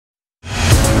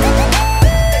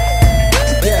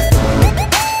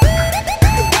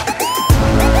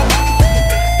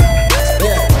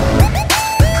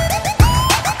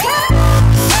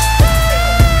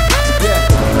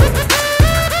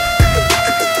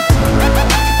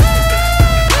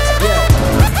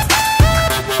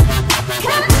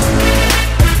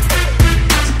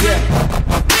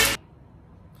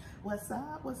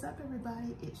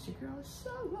everybody? It's your girl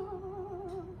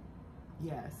Shalom.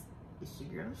 Yes, it's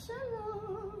your girl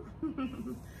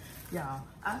Shalom. Y'all,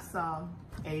 I saw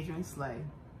Adrienne Slay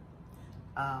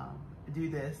do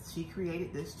this. She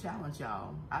created this challenge,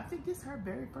 y'all. I think this is her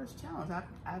very first challenge.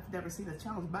 I've never seen a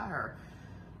challenge by her,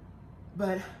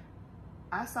 but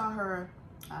I saw her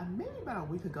maybe about a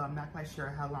week ago. I'm not quite sure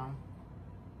how long.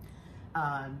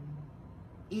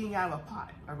 Eating out of a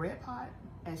pot, a red pot,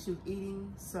 and she was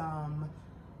eating some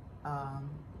a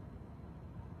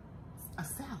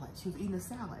salad. She was eating a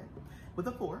salad with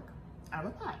a fork out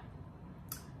of a pot,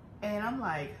 and I'm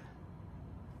like,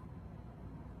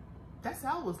 that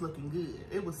salad was looking good.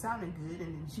 It was sounding good,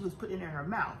 and she was putting it in her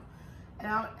mouth, and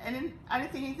then I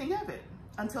didn't think anything of it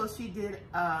until she did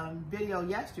a video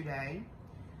yesterday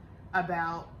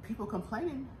about people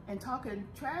complaining and talking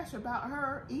trash about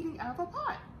her eating out of a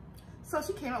pot. So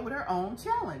she came up with her own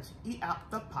challenge, Eat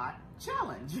Out the Pot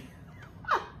Challenge.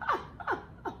 I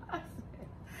said,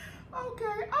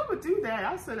 okay, I'm gonna do that.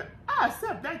 I said, I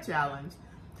accept that challenge.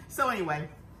 So anyway,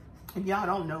 if y'all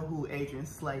don't know who Adrienne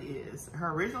Slay is,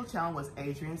 her original challenge was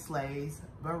Adrienne Slay's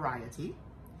Variety.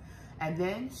 And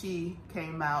then she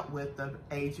came out with the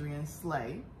Adrienne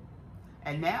Slay.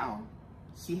 And now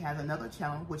she has another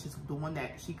challenge, which is the one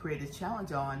that she created a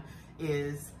challenge on,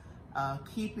 is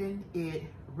Keeping It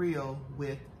Real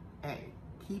with A.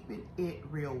 Keeping It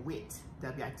Real with,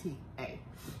 W-I-T-A.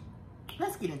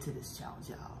 Let's get into this challenge,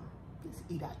 y'all. Let's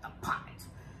eat out the pot.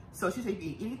 So she said you can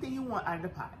eat anything you want out of the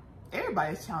pot.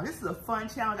 Everybody's challenge. This is a fun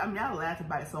challenge. I mean, I laugh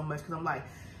about it so much because I'm like,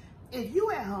 if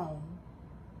you at home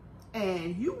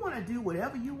and you want to do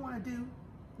whatever you want to do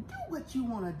what you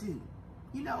want to do.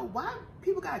 You know, why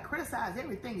people got to criticize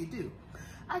everything you do?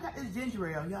 I got this ginger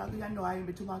ale. Y'all know I ain't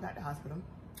been too long at the hospital.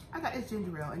 I got this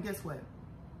ginger ale, and guess what?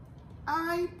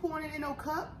 I ain't pouring it in no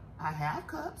cup. I have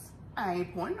cups. I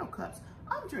ain't pouring no cups.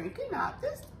 I'm drinking out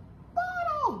this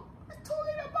bottle. This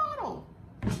 2-liter bottle.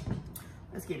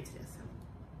 Let's get into this.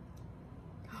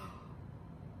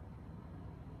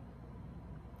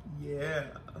 Yeah.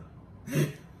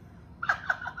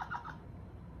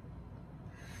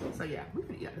 So yeah, we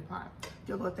can eat out the pot.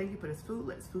 Dear Lord, thank you for this food.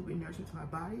 Let this food be nourishment to my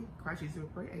body. Christ Jesus, we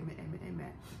pray. Amen, amen,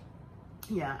 amen.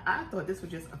 Yeah, I thought this was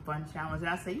just a fun challenge. And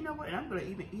I said, you know what? And I'm going to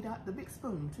even eat out the big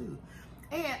spoon too.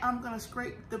 And I'm going to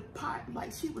scrape the pot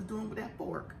like she was doing with that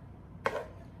fork.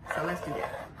 So let's do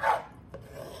that.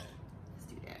 Let's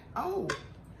do that. Oh,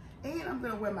 and I'm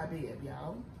going to wear my bib,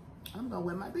 y'all. I'm going to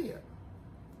wear my bib.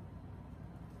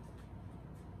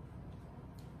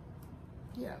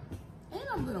 Yeah. And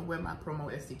I'm going to wear my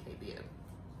PromoSTK bib.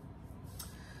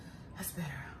 That's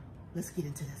better. Let's get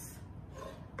into this.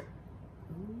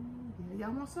 Ooh, yeah,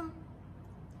 y'all want some?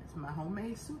 It's my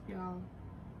homemade soup, y'all.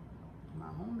 My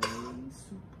homemade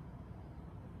soup.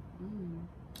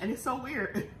 And it's so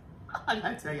weird. I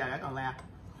gotta tell y'all, I'm gonna laugh.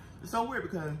 It's so weird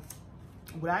because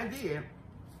what I did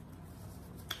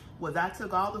was I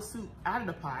took all the soup out of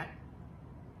the pot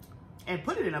and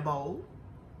put it in a bowl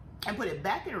and put it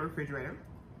back in the refrigerator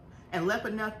and left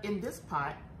enough in this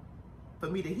pot for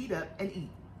me to heat up and eat.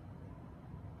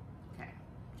 Okay,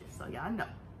 just so y'all know.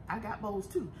 I got bowls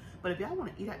too. But if y'all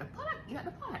want to eat at the pot, eat at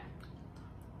the pot.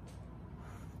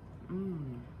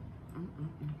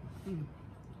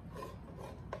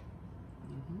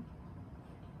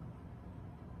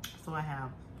 So I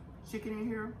have chicken in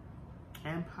here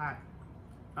and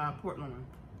pork loin.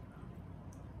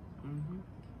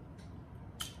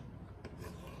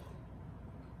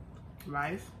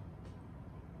 Rice,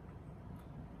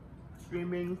 string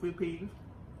beans, sweet peas,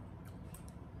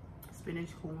 spinach,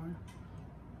 corn.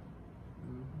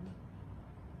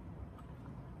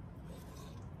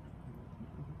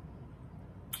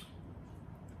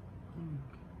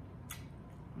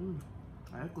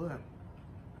 That's good.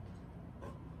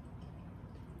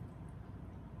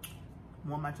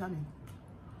 Want my tummy.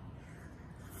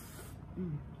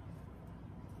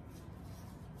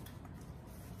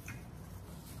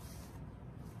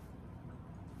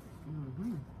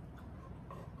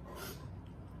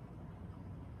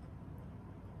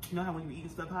 You know how when you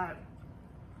eat stuff hot,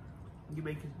 you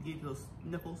get those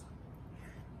nipples?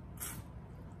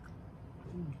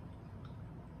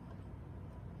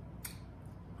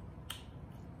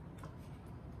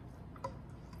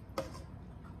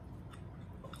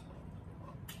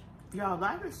 Y'all,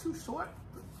 life is too short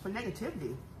for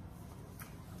negativity.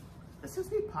 Let's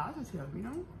just be positive, you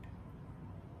know?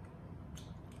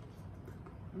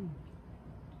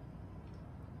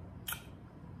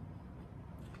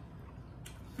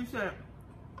 She said,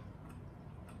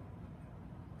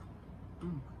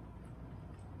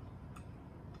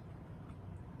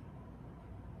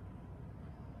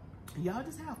 y'all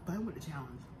just have fun with the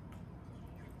challenge.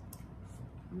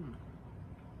 Mm.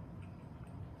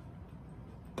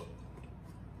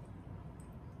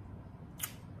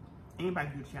 Anybody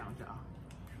can do the challenge, y'all.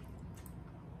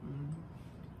 Mm.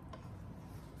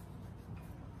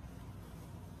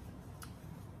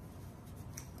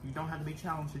 You don't have to be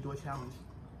challenged to do a challenge.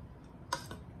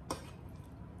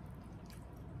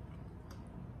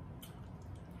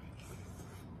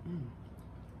 Mm.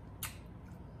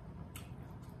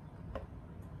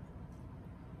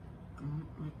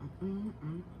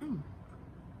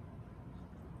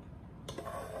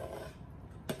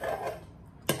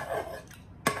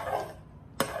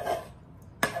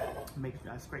 Make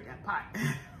sure I scrape that pot.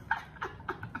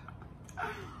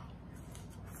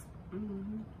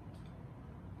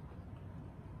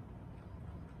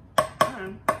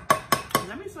 And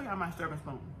let me show y'all my serving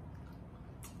spoon.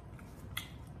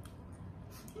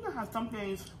 You know how some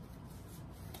things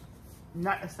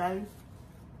not the same?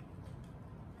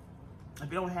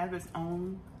 If it don't have its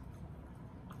own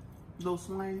little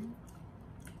swing.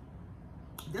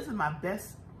 This is my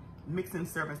best mixing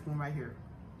serving spoon right here.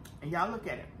 And y'all look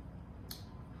at it.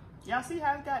 Y'all see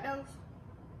how it's got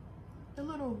the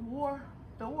little war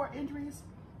injuries?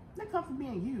 They come from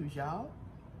being used, y'all.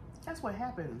 That's what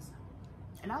happens.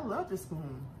 And I love this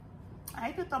spoon. I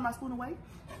ain't gonna throw my spoon away.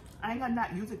 I ain't gonna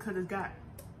not use it because it's got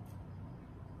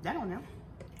that on there.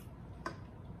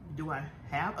 Do I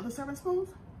have other serving spoons?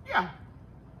 Yeah.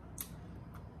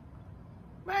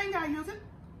 But I ain't gotta use it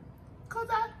because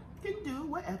I can do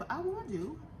whatever I want to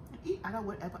do and eat out of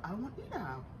whatever I want to eat out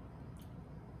of.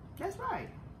 That's right.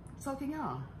 So can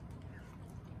y'all.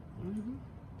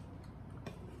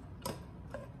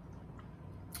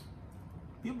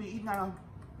 People be eating out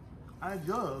of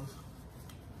jugs,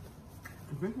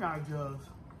 drinking out of jugs.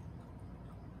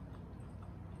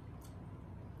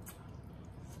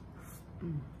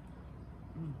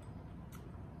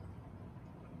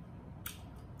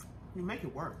 You make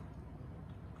it work.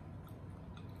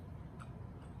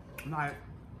 Like,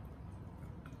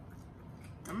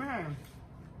 I mean,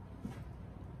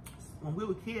 when we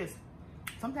were kids,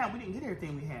 sometimes we didn't get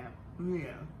everything we have.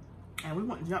 Yeah. And we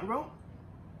want jump rope.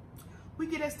 We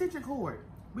get extension cord.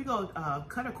 We go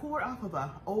cut a cord off of an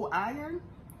old iron,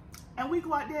 and we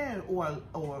go out there, or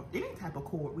any type of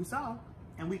cord we saw,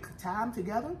 and we tie them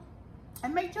together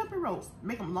and make jumping ropes.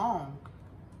 Make them long.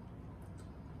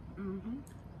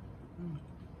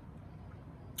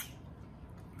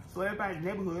 So everybody in the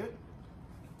neighborhood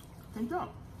can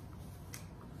jump.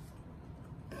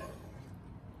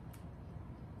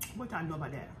 What y'all know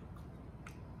about that?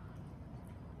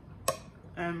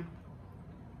 And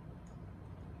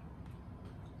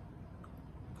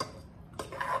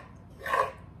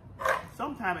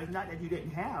sometimes it's not that you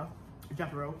didn't have a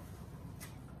jumper rope.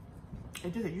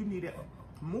 It's just that you needed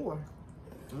more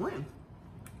length.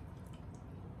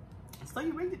 So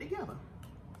you ring it together.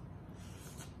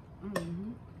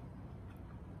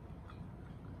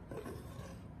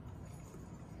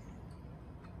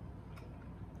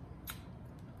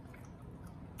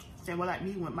 Same way like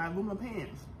me with my aluminum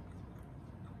pans.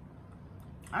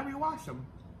 I rewash them.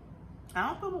 I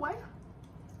don't throw them away.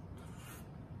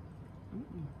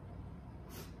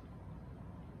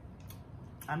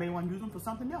 I may want to use them for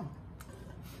something else.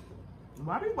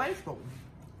 Why be wasteful?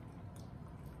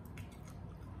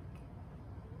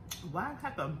 Why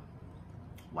have to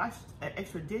wash an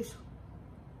extra dish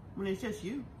when it's just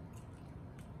you?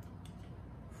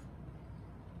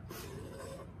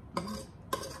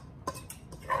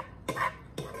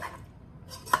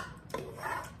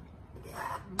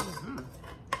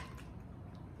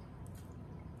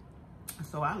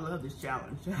 So I love this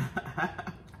challenge.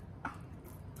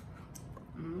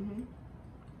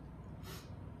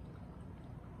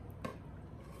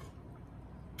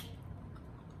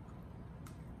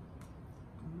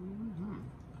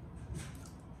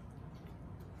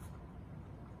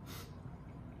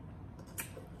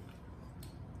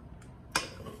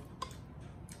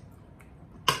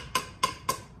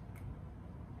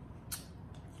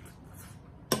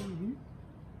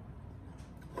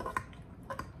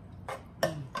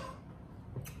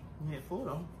 Full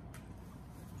though.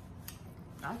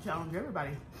 I challenge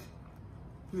everybody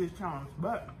to this challenge,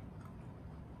 but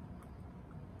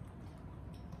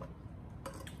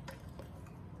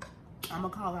I'm gonna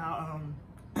call out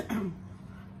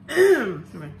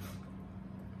excuse me.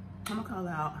 I'm gonna call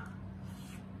out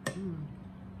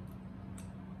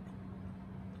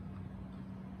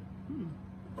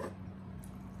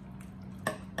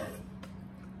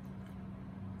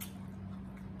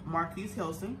Marquise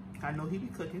Hilson. I know he be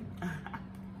cooking.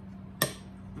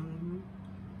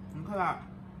 I'm gonna call out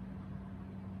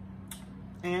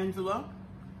Angela.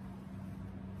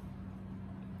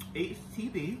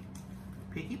 HTV,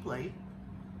 Picky Plate.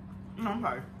 No, I'm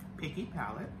sorry, Picky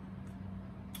Palette.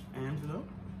 Angela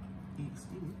Eats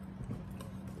TV.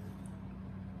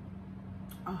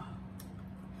 Oh,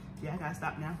 yeah, I gotta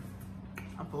stop now.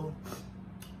 I'm full,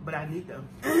 but I need to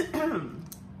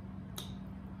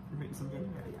drink some ginger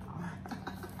ale, y'all.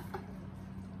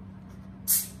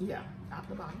 Yeah, out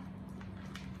the bottom.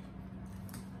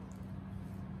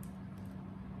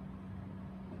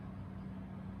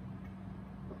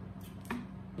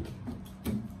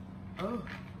 Oh,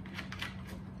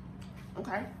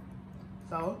 okay.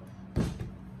 So,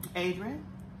 Adrian,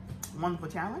 wonderful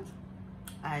challenge.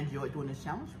 I enjoyed doing this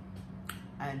challenge.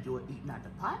 I enjoyed eating out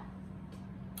the pot.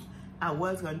 I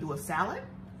was gonna do a salad,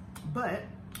 but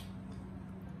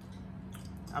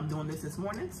I'm doing this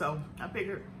morning, so I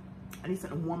figured I need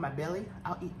something to warm my belly.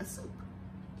 I'll eat a soup.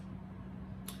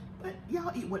 But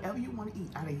y'all eat whatever you want to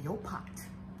eat out of your pot,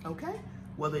 okay?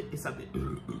 Whether it's something,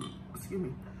 excuse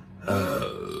me,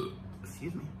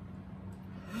 excuse me,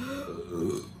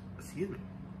 excuse me.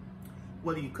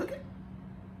 Whether you cook it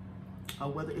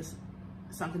or whether it's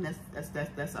something that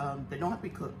don't have to be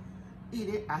cooked, eat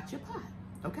it out your pot,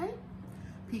 okay?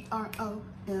 PROMOSTK.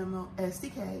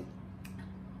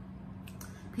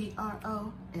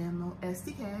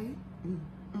 PROMOSTK.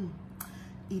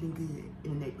 Eating good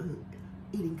in the neighborhood.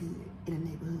 Eating good in the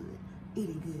neighborhood.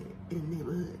 Eating good in the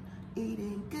neighborhood.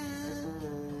 Eating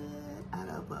good out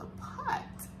of a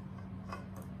pot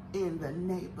in the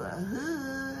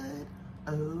neighborhood.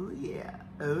 Oh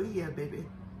yeah, baby.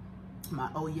 My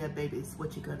oh yeah, baby is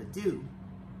what you're gonna do.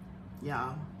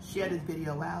 Y'all, share this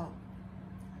video out.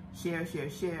 Share.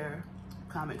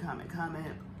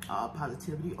 Comment. All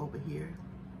positivity over here.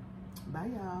 Bye,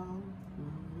 y'all.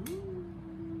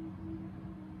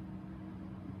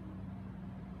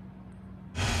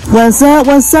 What's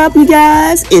up, you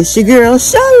guys? It's your girl,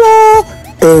 Shala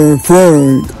and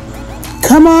Frank.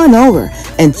 Come on over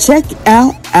and check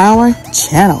out our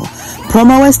channel,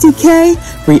 PromoSTK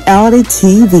Reality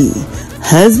TV,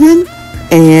 Husband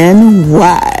and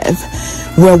Wife,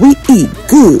 where we eat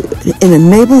good in the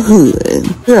neighborhood.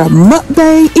 We're a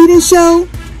mukbang eating show,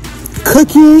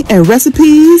 cooking and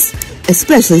recipes,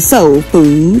 especially soul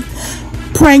food,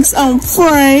 pranks on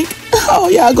Frank. Oh,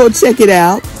 y'all go check it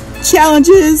out.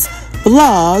 Challenges,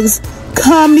 vlogs,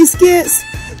 comedy skits,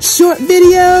 short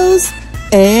videos,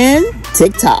 and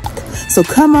TikTok. So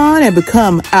come on and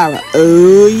become our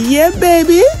oh yeah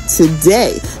baby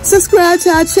today. Subscribe to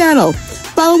our channel.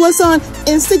 Follow us on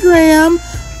Instagram,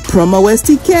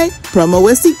 PromoSTK,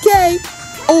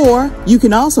 or you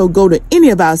can also go to any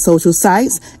of our social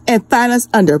sites and find us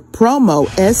under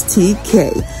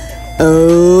PromoSTK.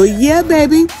 Oh yeah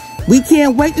baby, we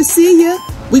can't wait to see you.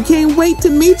 We can't wait to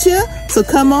meet you, so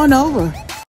come on over.